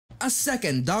A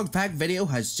second dog pack video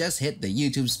has just hit the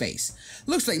YouTube space.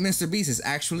 Looks like Mr. Beast is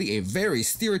actually a very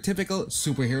stereotypical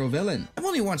superhero villain. I've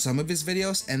only watched some of his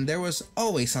videos and there was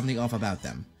always something off about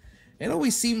them. It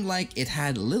always seemed like it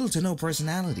had little to no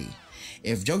personality.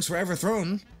 If jokes were ever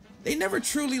thrown, they never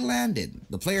truly landed.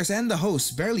 The players and the hosts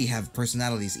barely have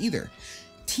personalities either.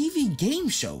 TV game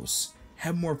shows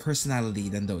have more personality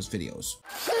than those videos.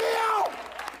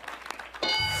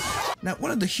 Now,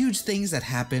 one of the huge things that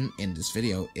happened in this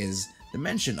video is the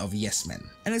mention of yes men.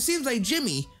 And it seems like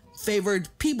Jimmy favored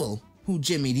people who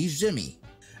jimmied his Jimmy.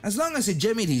 As long as he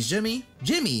jimmied his Jimmy,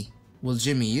 Jimmy will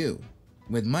jimmy you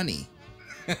with money.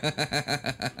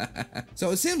 So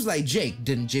it seems like Jake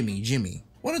didn't jimmy Jimmy.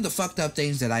 One of the fucked up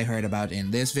things that I heard about in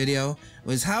this video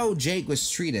was how Jake was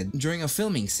treated during a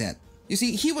filming set. You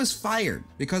see, he was fired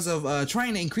because of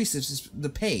trying to increase the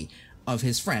pay of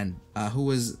his friend who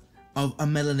was of a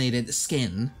melanated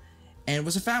skin and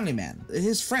was a family man.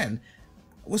 His friend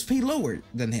was paid lower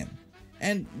than him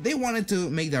and they wanted to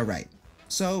make that right.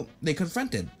 So they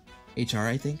confronted HR,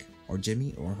 I think, or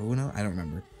Jimmy, or who knows, I don't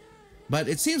remember. But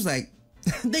it seems like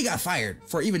they got fired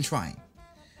for even trying.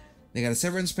 They got a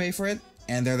severance pay for it,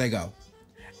 and there they go.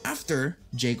 After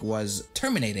Jake was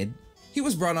terminated, he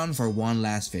was brought on for one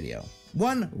last video.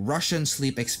 One Russian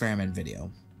sleep experiment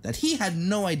video that he had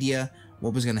no idea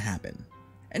what was gonna happen.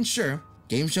 And sure,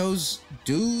 game shows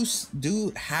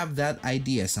do have that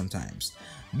idea sometimes.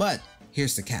 But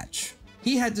here's the catch.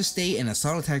 He had to stay in a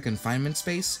solitary confinement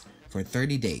space for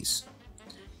 30 days.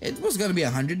 It was gonna be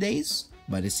 100 days,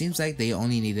 but it seems like they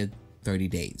only needed 30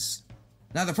 days.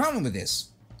 Now the problem with this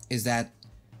is that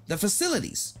the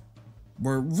facilities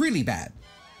were really bad.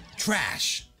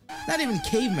 Trash. Not even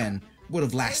cavemen would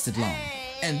have lasted long.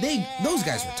 And those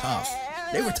guys were tough.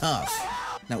 They were tough.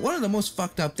 Now, one of the most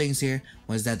fucked up things here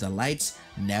was that the lights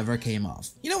never came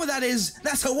off. You know what that is?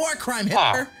 That's a war crime,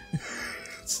 Hitler!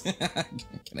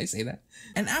 Can I say that?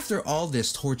 And after all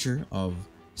this torture of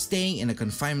staying in a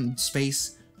confined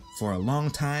space for a long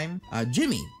time,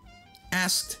 Jimmy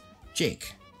asked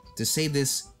Jake to say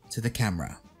this to the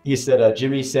camera. He said,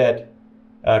 Jimmy said,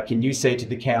 can you say to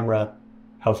the camera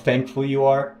how thankful you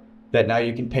are that now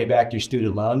you can pay back your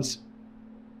student loans?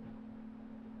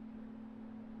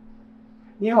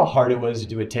 You know how hard it was to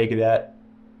do a take of that?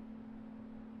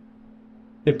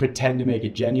 And pretend to make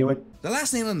it genuine? The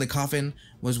last nail in the coffin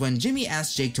was when Jimmy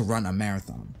asked Jake to run a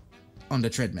marathon on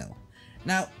the treadmill.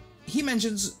 Now, he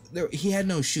mentions he had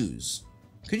no shoes.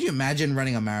 Could you imagine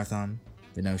running a marathon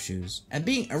with no shoes? And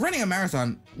running a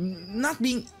marathon, not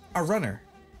being a runner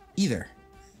either.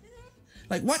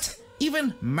 Like what?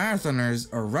 Even marathoners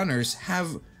or runners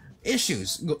have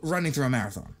issues running through a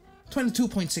marathon.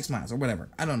 22.6 miles or whatever.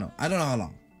 I don't know how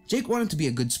long. Jake wanted to be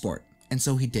a good sport, and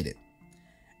so he did it.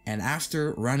 And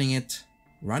after running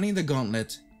the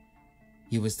gauntlet,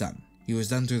 he was done. He was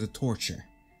done through the torture.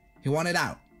 He wanted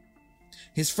out.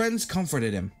 His friends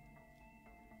comforted him,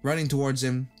 running towards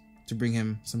him to bring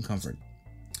him some comfort.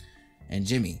 And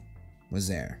Jimmy was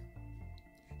there.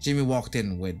 Jimmy walked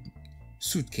in with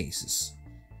suitcases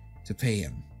to pay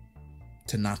him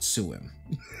to not sue him.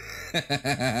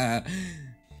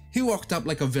 He walked up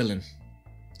like a villain,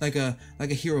 like a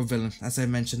hero villain, as I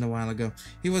mentioned a while ago.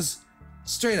 He was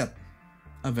straight up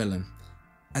a villain,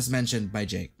 as mentioned by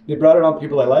Jake. They brought it on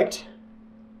people I liked,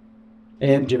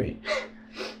 and Jimmy.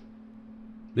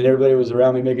 Then everybody was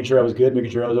around me making sure I was good,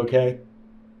 making sure I was okay.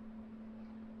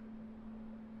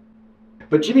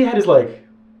 But Jimmy had his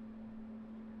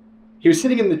he was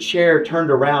sitting in the chair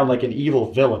turned around like an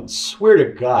evil villain. Swear to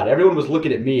God, everyone was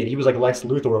looking at me and he was like Lex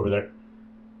Luthor over there.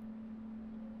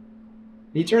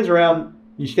 He turns around,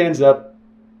 he stands up.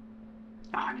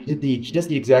 He does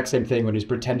the exact same thing when he's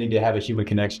pretending to have a human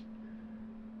connection.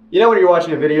 You know when you're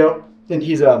watching a video and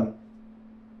he's like,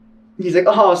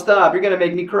 oh, stop, you're gonna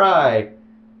make me cry.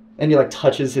 And he like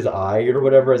touches his eye or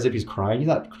whatever as if he's crying.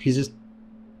 He's just...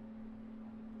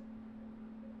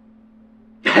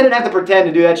 I didn't have to pretend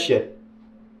to do that shit.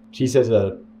 She says,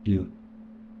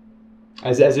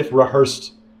 as if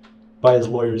rehearsed by his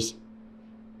lawyers.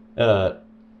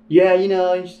 Yeah, you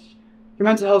know, your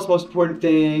mental health's the most important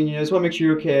thing. You know, just want to make sure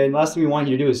you're okay. And the last thing we want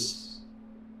you to do is...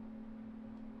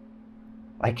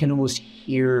 I can almost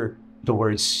hear the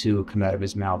word Sue come out of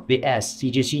his mouth. The S,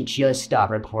 he just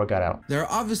stopped right before it got out. There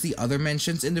are obviously other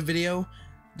mentions in the video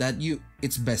that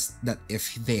it's best that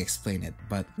if they explain it,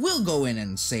 but we'll go in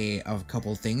and say a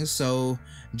couple things. So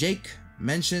Jake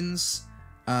mentions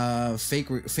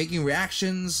faking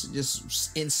reactions,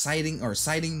 just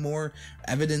citing more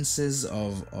evidences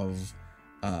of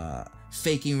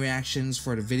faking reactions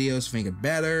for the videos to make it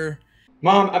better.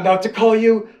 Mom, I'm about to call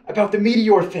you about the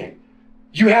meteor thing.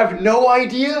 You have no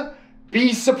idea?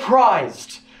 Be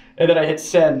surprised. And then I hit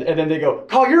send, and then they go,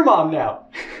 call your mom now.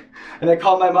 And I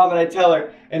call my mom and I tell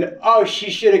her, and oh, she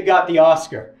should have got the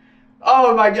Oscar.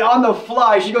 Oh my God, on the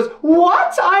fly. She goes,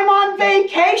 what? I'm on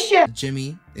vacation.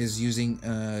 Jimmy is using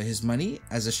his money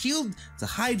as a shield to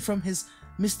hide from his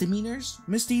misdemeanors,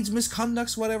 misdeeds,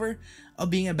 misconducts, whatever, of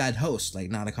being a bad host,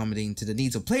 like not accommodating to the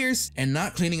needs of players and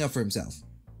not cleaning up for himself.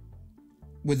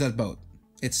 With that boat,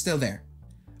 it's still there.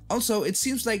 Also, it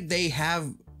seems like they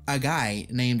have a guy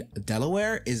named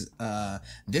Delaware.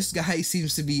 This guy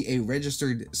seems to be a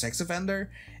registered sex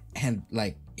offender, and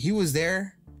like he was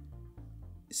there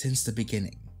since the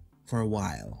beginning for a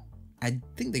while. I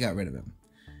think they got rid of him.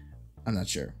 I'm not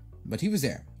sure, but he was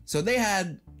there. So they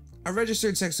had a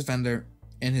registered sex offender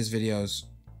in his videos,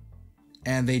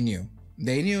 and they knew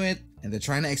it, and they're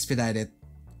trying to expedite it,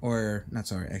 or not,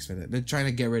 sorry, expedite it. They're trying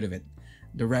to get rid of it,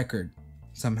 the record,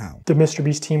 somehow. The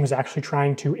MrBeast team was actually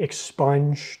trying to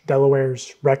expunge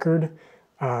Delaware's record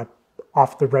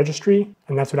off the registry,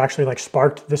 and that's what actually like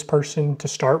sparked this person to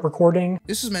start recording.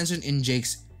 This was mentioned in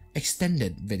Jake's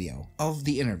extended video of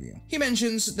the interview. He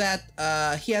mentions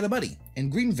that he had a buddy in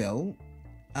Greenville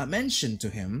mentioned to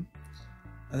him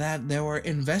that there were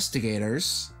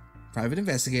investigators, private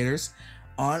investigators,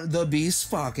 on the Beast's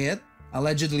pocket,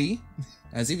 allegedly,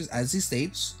 as he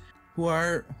states,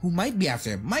 who might be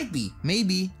after him.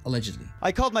 Maybe, allegedly.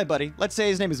 I called my buddy. Let's say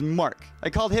his name is Mark. I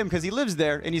called him because he lives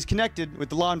there and he's connected with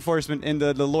the law enforcement and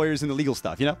the lawyers and the legal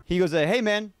stuff, you know? He goes, hey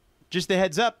man, just a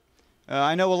heads up.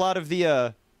 I know a lot of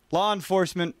the law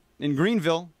enforcement in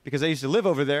Greenville because I used to live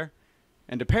over there.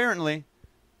 And apparently,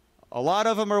 a lot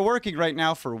of them are working right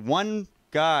now for one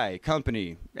guy,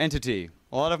 company, entity.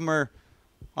 A lot of them are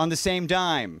on the same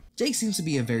dime. Jake seems to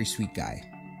be a very sweet guy,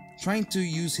 trying to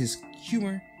use his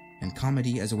humor and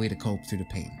comedy as a way to cope through the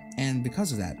pain. And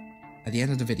because of that, at the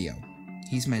end of the video,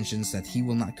 he mentions that he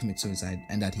will not commit suicide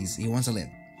and that he wants to live.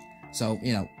 So,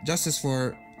 you know, justice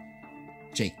for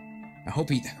Jake. I hope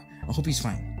he's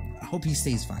fine. I hope he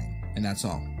stays fine. And that's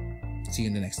all. See you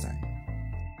in the next time.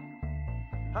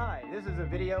 Hi, this is a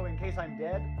video in case I'm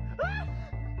dead.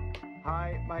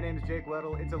 Hi, my name's Jake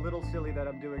Weddle. It's a little silly that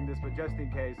I'm doing this, but just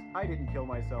in case, I didn't kill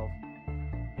myself.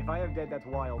 If I am dead, that's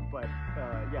wild, but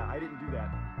yeah, I didn't do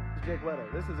that. Jake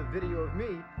Weddle. This is a video of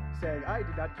me saying I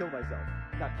did not kill myself.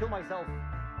 Not kill myself.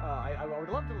 I would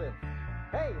love to live.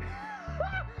 Hey,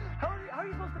 how are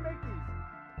you supposed to make these?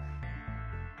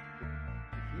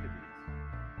 The key to these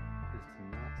is to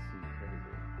not see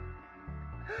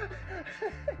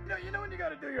crazy. You know when you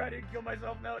gotta do your I didn't kill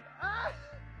myself note.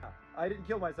 I didn't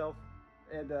kill myself,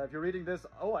 and if you're reading this,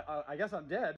 oh, I guess I'm dead.